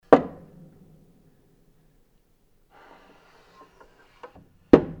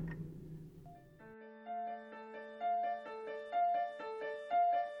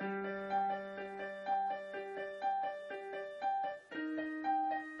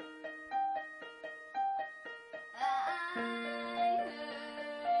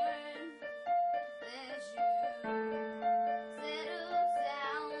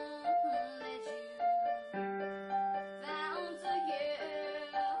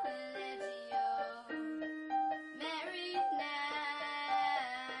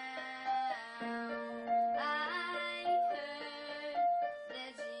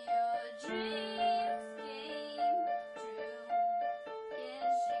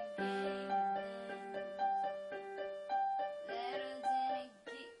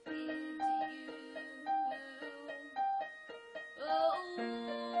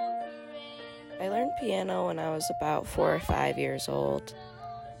I learned piano when I was about 4 or 5 years old.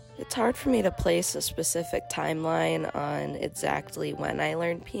 It's hard for me to place a specific timeline on exactly when I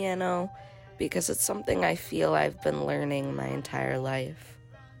learned piano because it's something I feel I've been learning my entire life.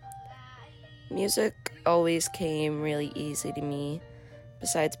 Music always came really easy to me.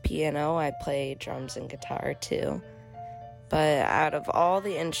 Besides piano, I play drums and guitar too. But out of all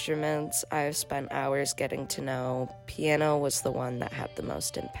the instruments I've spent hours getting to know, piano was the one that had the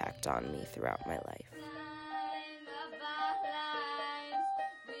most impact on me throughout my life.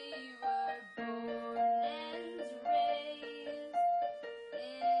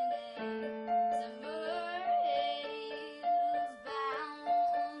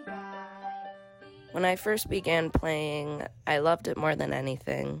 When I first began playing, I loved it more than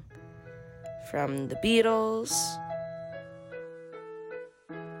anything. From the Beatles,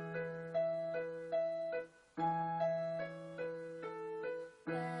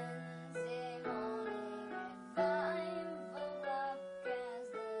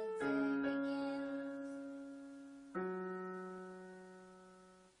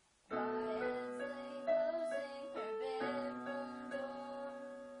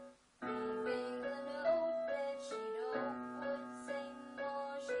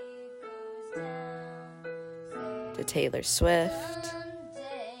 to Taylor Swift,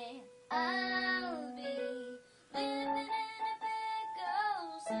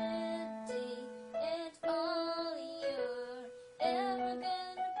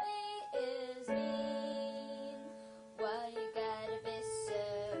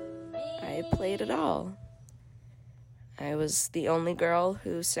 I played it all. I was the only girl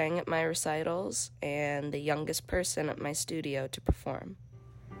who sang at my recitals and the youngest person at my studio to perform.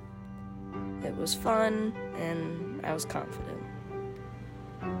 It was fun, and I was confident.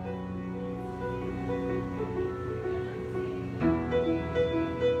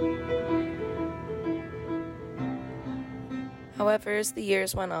 However, as the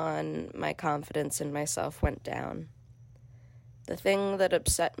years went on, my confidence in myself went down. The thing that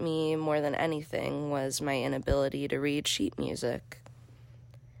upset me more than anything was my inability to read sheet music.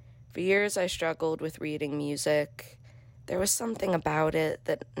 For years, I struggled with reading music. There was something about it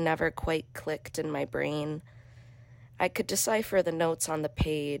that never quite clicked in my brain. I could decipher the notes on the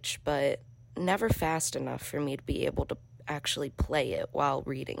page, but never fast enough for me to be able to actually play it while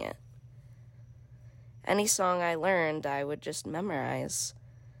reading it. Any song I learned, I would just memorize.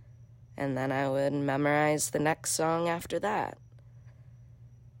 And then I would memorize the next song after that.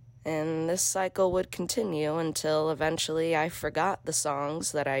 And this cycle would continue until eventually I forgot the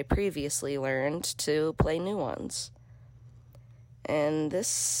songs that I previously learned to play new ones. And this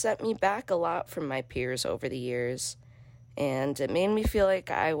set me back a lot from my peers over the years, and it made me feel like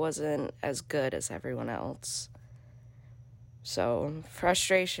I wasn't as good as everyone else. So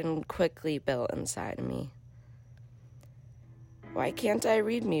frustration quickly built inside of me. Why can't I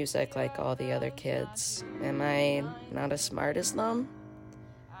read music like all the other kids? Am I not as smart as them?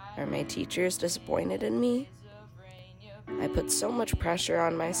 Are my teachers disappointed in me? I put so much pressure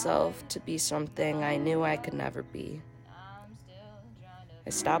on myself to be something I knew I could never be. I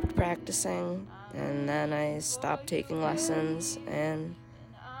stopped practicing, and then I stopped taking lessons, and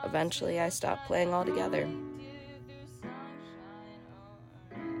eventually I stopped playing altogether.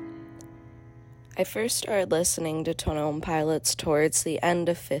 I first started listening to Stone Temple Pilots towards the end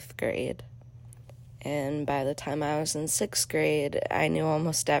of 5th grade, and by the time I was in 6th grade, I knew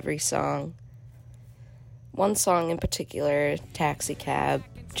almost every song. One song in particular, Taxi Cab,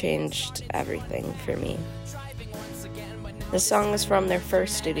 changed everything for me. The song is from their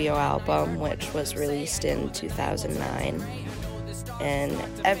first studio album, which was released in 2009, and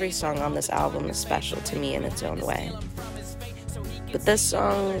every song on this album is special to me in its own way. But this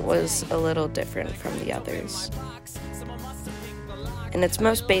song was a little different from the others. In its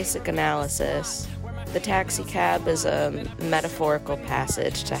most basic analysis, the taxi cab is a metaphorical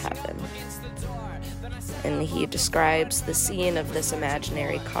passage to heaven. And he describes the scene of this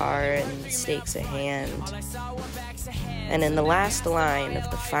imaginary car and stakes a hand. And in the last line of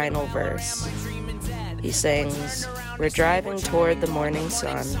the final verse, he sings, "We're driving toward the morning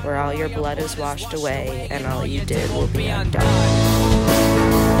sun, where all your blood is washed away, and all you did will be undone."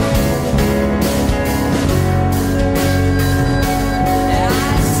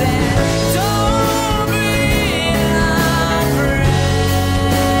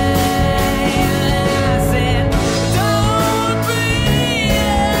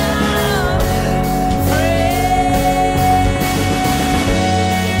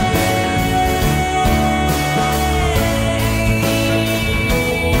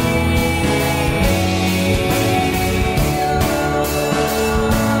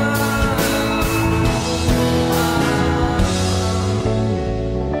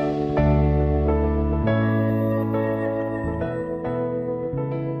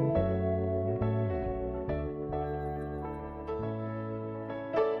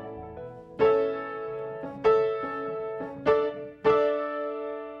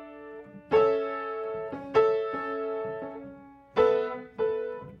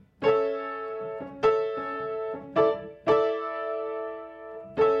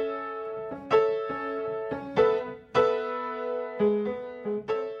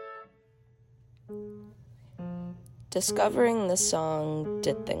 Discovering this song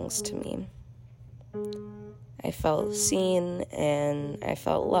did things to me. I felt seen and I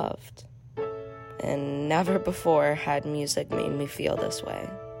felt loved. And never before had music made me feel this way.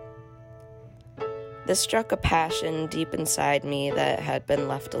 This struck a passion deep inside me that had been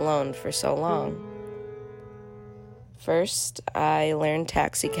left alone for so long. First, I learned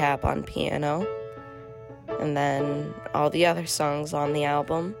Taxi Cab on piano, and then all the other songs on the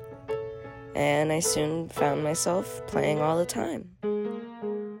album, and I soon found myself playing all the time.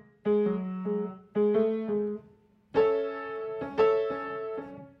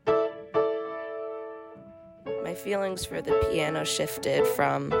 My feelings for the piano shifted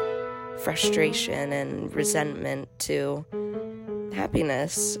from frustration and resentment to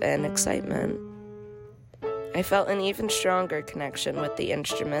happiness and excitement. I felt an even stronger connection with the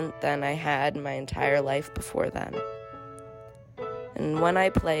instrument than I had my entire life before then. And when I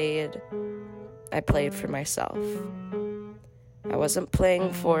played for myself. I wasn't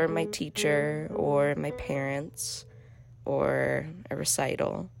playing for my teacher or my parents or a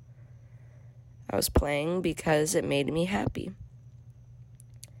recital. I was playing because it made me happy.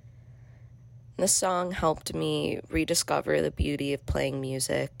 This song helped me rediscover the beauty of playing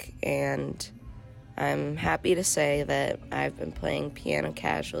music, and I'm happy to say that I've been playing piano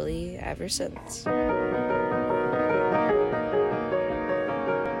casually ever since.